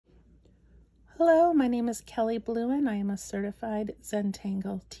Hello, my name is Kelly Bluen. I am a certified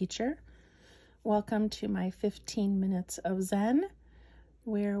Zentangle teacher. Welcome to my 15 minutes of Zen,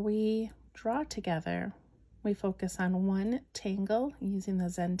 where we draw together. We focus on one tangle using the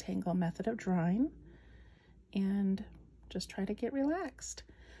Zentangle method of drawing and just try to get relaxed.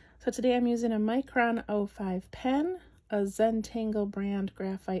 So today I'm using a Micron 05 pen, a Zentangle brand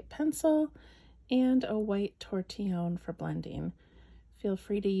graphite pencil, and a white tortillon for blending. Feel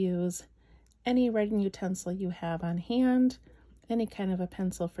free to use any writing utensil you have on hand, any kind of a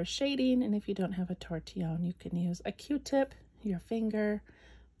pencil for shading, and if you don't have a tortillon, you can use a Q-tip, your finger,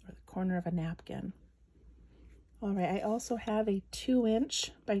 or the corner of a napkin. All right, I also have a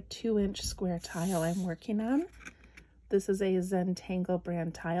 2-inch by 2-inch square tile I'm working on. This is a Zentangle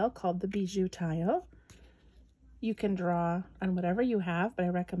brand tile called the Bijou tile. You can draw on whatever you have, but I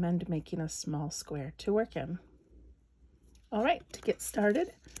recommend making a small square to work in. All right, to get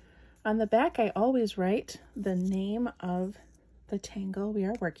started, on the back I always write the name of the tangle we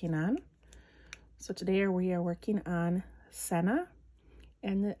are working on. So today we are working on Scena,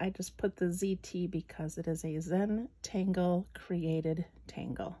 and I just put the ZT because it is a Zentangle created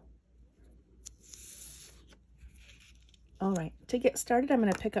tangle. All right, to get started, I'm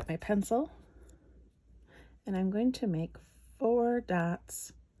going to pick up my pencil and I'm going to make 4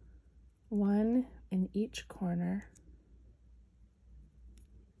 dots, 1 in each corner.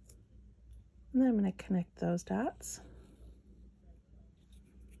 And then I'm going to connect those dots.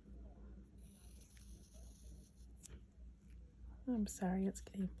 I'm sorry, it's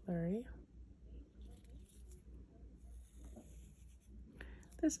getting blurry.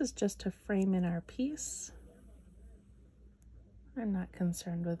 This is just to frame in our piece. I'm not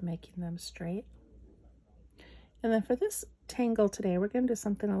concerned with making them straight. And then for this tangle today, we're going to do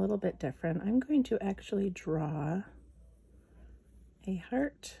something a little bit different. I'm going to actually draw a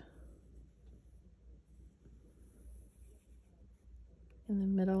heart in the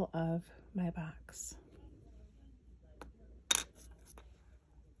middle of my box.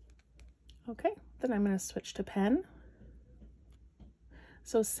 Okay, then I'm going to switch to pen.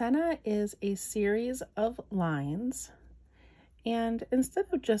 So Scena is a series of lines, and instead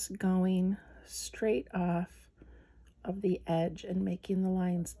of just going straight off of the edge and making the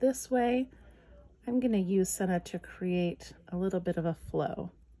lines this way, I'm going to use Scena to create a little bit of a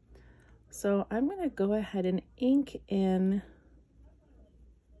flow. So I'm going to go ahead and ink in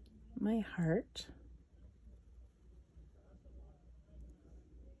my heart.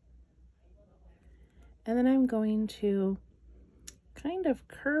 And then I'm going to kind of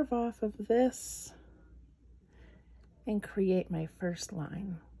curve off of this and create my first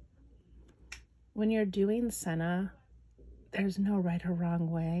line. When you're doing Scena, there's no right or wrong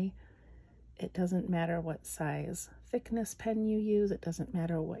way. It doesn't matter what size thickness pen you use. It doesn't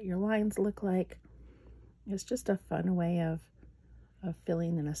matter what your lines look like. It's just a fun way of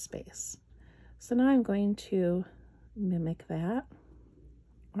filling in a space. So now I'm going to mimic that,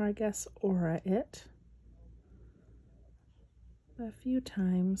 or I guess aura it a few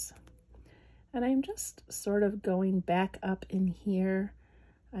times. And I'm just sort of going back up in here.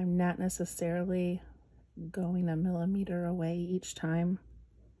 I'm not necessarily going a millimeter away each time.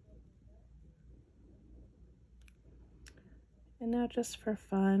 And now just for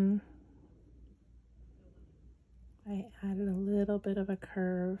fun, I added a little bit of a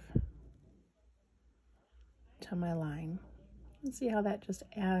curve to my line. And see how that just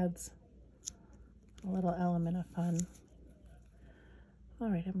adds a little element of fun. All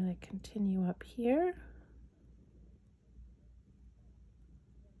right, I'm going to continue up here.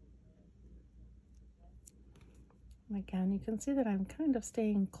 Again, you can see that I'm kind of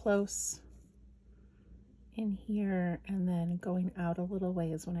staying close in here and then going out a little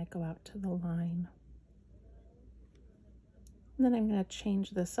ways when I go out to the line. And then I'm going to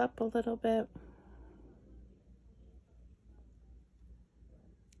change this up a little bit.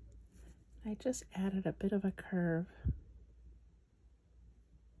 I just added a bit of a curve.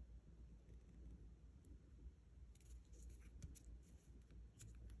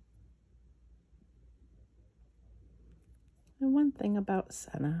 And one thing about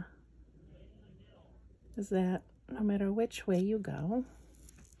Scena is that no matter which way you go,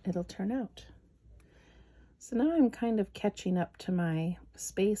 it'll turn out. So now I'm kind of catching up to my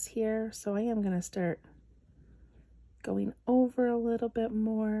space here, so I am going to start going over a little bit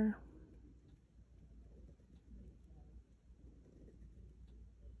more.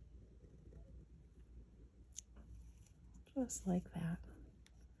 Just like that.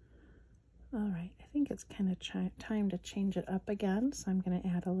 All right, I think it's kind of time to change it up again, so I'm going to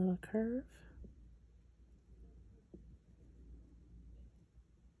add a little curve.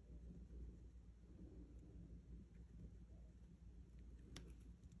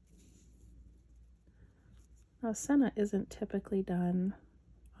 Now, Scena isn't typically done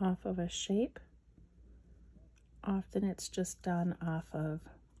off of a shape. Often it's just done off of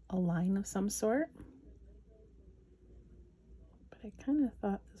a line of some sort. But I kind of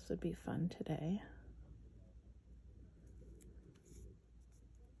thought this would be fun today.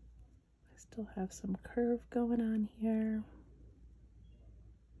 I still have some curve going on here.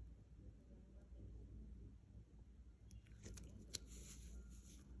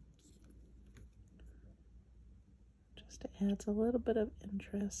 Just adds a little bit of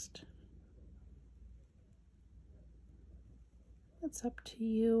interest. It's up to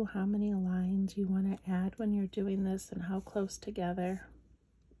you how many lines you want to add when you're doing this and how close together.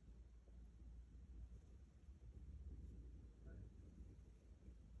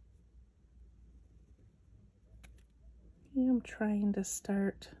 I'm trying to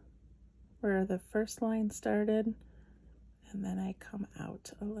start where the first line started, and then I come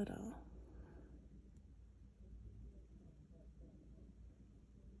out a little.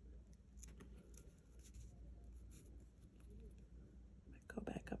 Go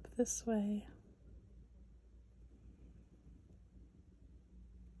back up this way.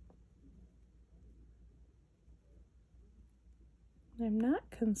 I'm not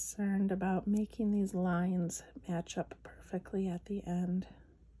concerned about making these lines match up perfectly at the end.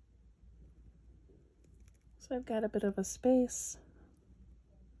 So I've got a bit of a space,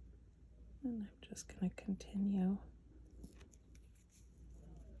 and I'm just going to continue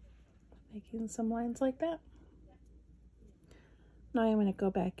making some lines like that. Now I'm going to go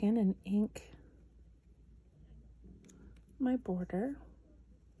back in and ink my border.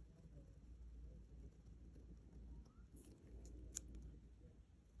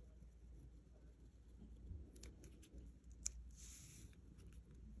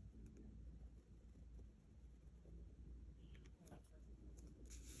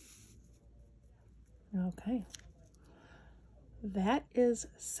 Okay, that is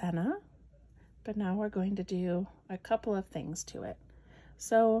Scena, but now we're going to do a couple of things to it.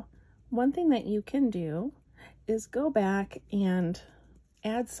 So one thing that you can do is go back and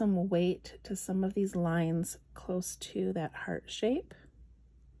add some weight to some of these lines close to that heart shape.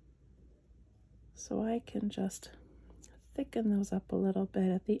 So I can just thicken those up a little bit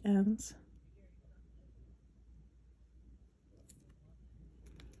at the ends.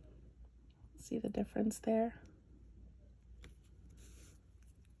 See the difference there?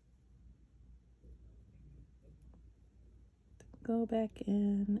 Go back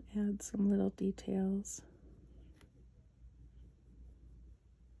in, add some little details.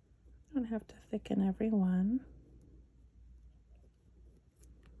 Don't have to thicken every one.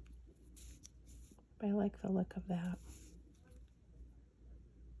 But I like the look of that.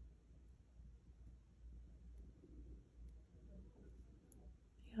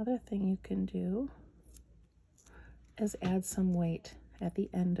 The other thing you can do is add some weight at the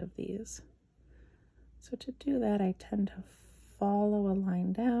end of these. So to do that, I tend to follow a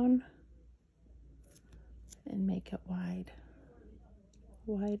line down and make it wide.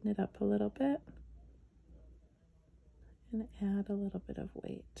 Widen it up a little bit and add a little bit of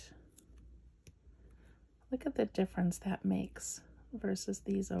weight. Look at the difference that makes versus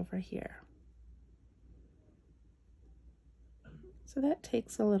these over here. So that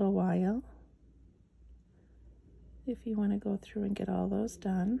takes a little while if you want to go through and get all those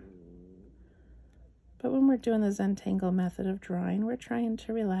done. But when we're doing the Zentangle method of drawing, we're trying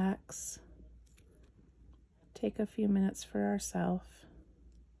to relax, take a few minutes for ourselves.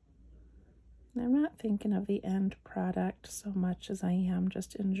 And I'm not thinking of the end product so much as I am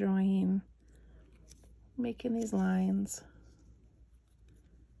just enjoying making these lines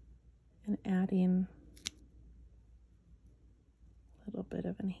and adding a little bit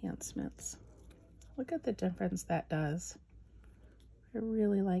of enhancements. Look at the difference that does. I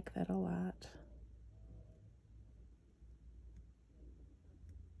really like that a lot.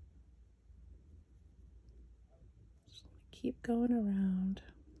 Just keep going around.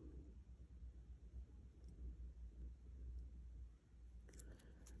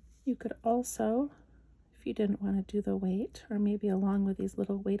 You could also, if you didn't want to do the weight, or maybe along with these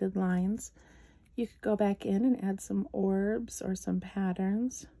little weighted lines, you could go back in and add some orbs or some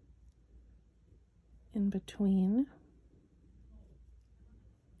patterns in between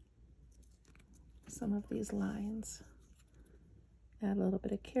some of these lines. Add a little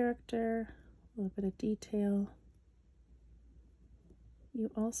bit of character, a little bit of detail.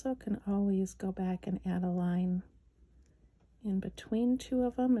 You also can always go back and add a line in between two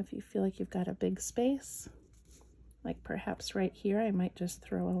of them if you feel like you've got a big space. Like perhaps right here I might just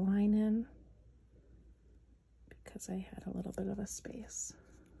throw a line in because I had a little bit of a space.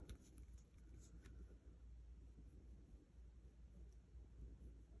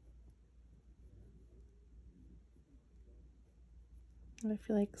 I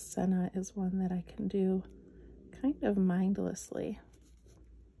feel like Scena is one that I can do kind of mindlessly.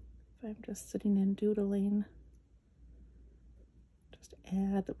 If I'm just sitting and doodling, just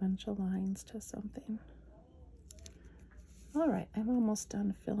add a bunch of lines to something. All right, I'm almost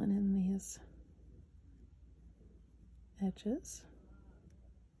done filling in these edges.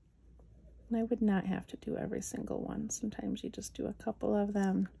 And I would not have to do every single one. Sometimes you just do a couple of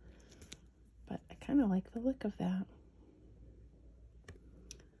them, but I kind of like the look of that.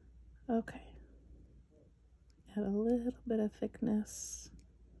 Okay. Add a little bit of thickness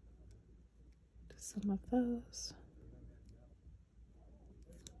to some of those.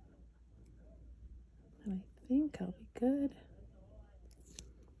 And I think I'll be good.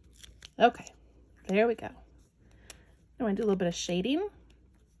 Okay, there we go. I want to do a little bit of shading.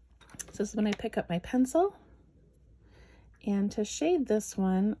 So this is when I pick up my pencil. And to shade this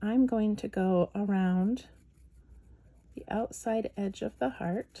one, I'm going to go around the outside edge of the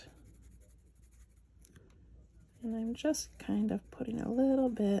heart. And I'm just kind of putting a little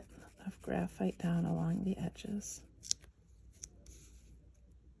bit of graphite down along the edges.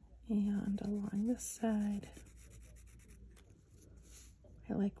 And along this side.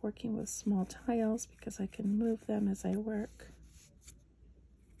 I like working with small tiles because I can move them as I work.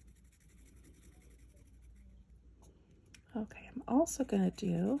 Okay, I'm also going to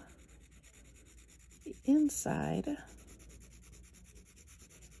do the inside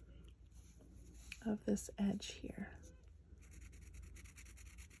of this edge here.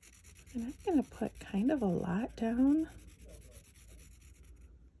 And I'm going to put kind of a lot down.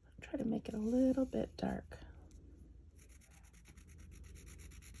 Try to make it a little bit dark.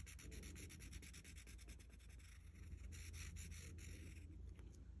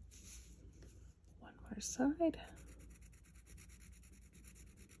 One more side.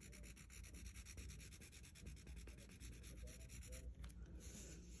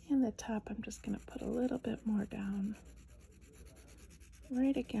 And the top, I'm just going to put a little bit more down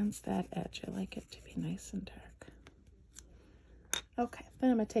right against that edge. I like it to be nice and dark. Okay, then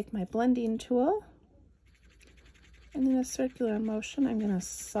I'm going to take my blending tool, and in a circular motion, I'm going to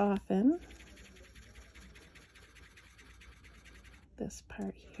soften this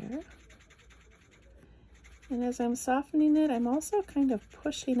part here. And as I'm softening it, I'm also kind of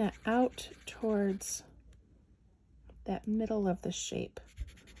pushing it out towards that middle of the shape.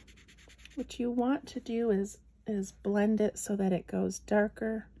 What you want to do is blend it so that it goes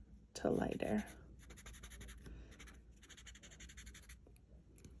darker to lighter.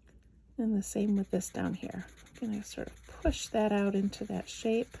 And the same with this down here. I'm going to sort of push that out into that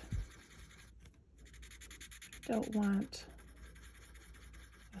shape. Don't want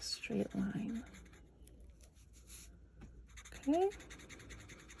a straight line. Okay.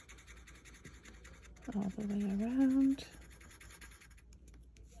 All the way around.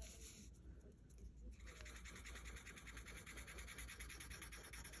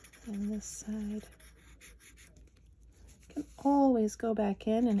 And this side. You can always go back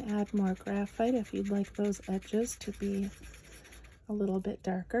in and add more graphite if you'd like those edges to be a little bit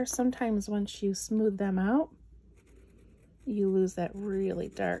darker. Sometimes once you smooth them out, you lose that really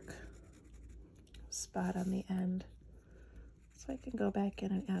dark spot on the end. So I can go back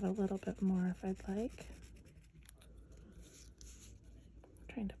in and add a little bit more if I'd like.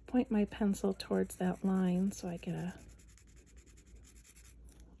 I'm trying to point my pencil towards that line so I get a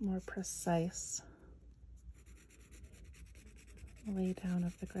more precise lay down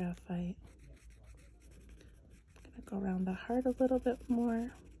of the graphite. I'm going to go around the heart a little bit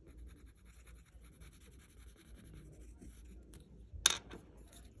more.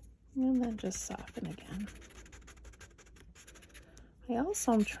 And then just soften again. I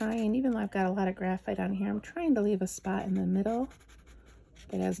also am trying, even though I've got a lot of graphite on here, I'm trying to leave a spot in the middle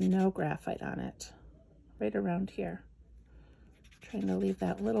that has no graphite on it, right around here. Trying to leave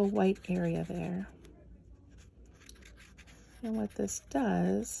that little white area there. And what this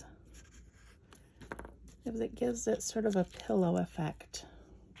does is it gives it sort of a pillow effect,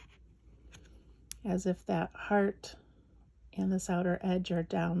 as if that heart and this outer edge are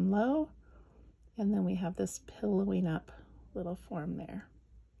down low, and then we have this pillowing up little form there.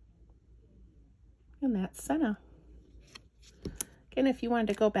 And that's Scena. Again, if you wanted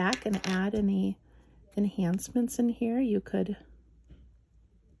to go back and add any enhancements in here, you could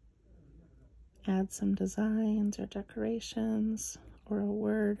add some designs or decorations or a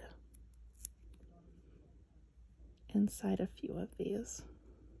word inside a few of these.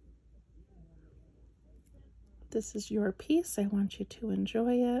 This is your piece. I want you to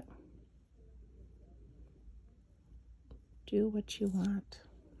enjoy it. Do what you want.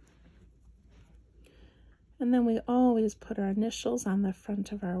 And then we always put our initials on the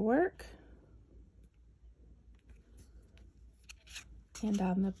front of our work and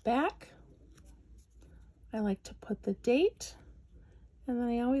on the back. I like to put the date, and then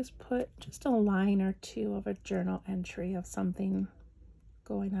I always put just a line or two of a journal entry of something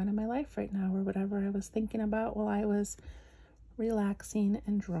going on in my life right now, or whatever I was thinking about while I was relaxing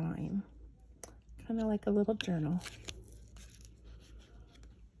and drawing. Kind of like a little journal.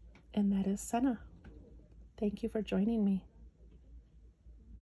 And that is Scena. Thank you for joining me.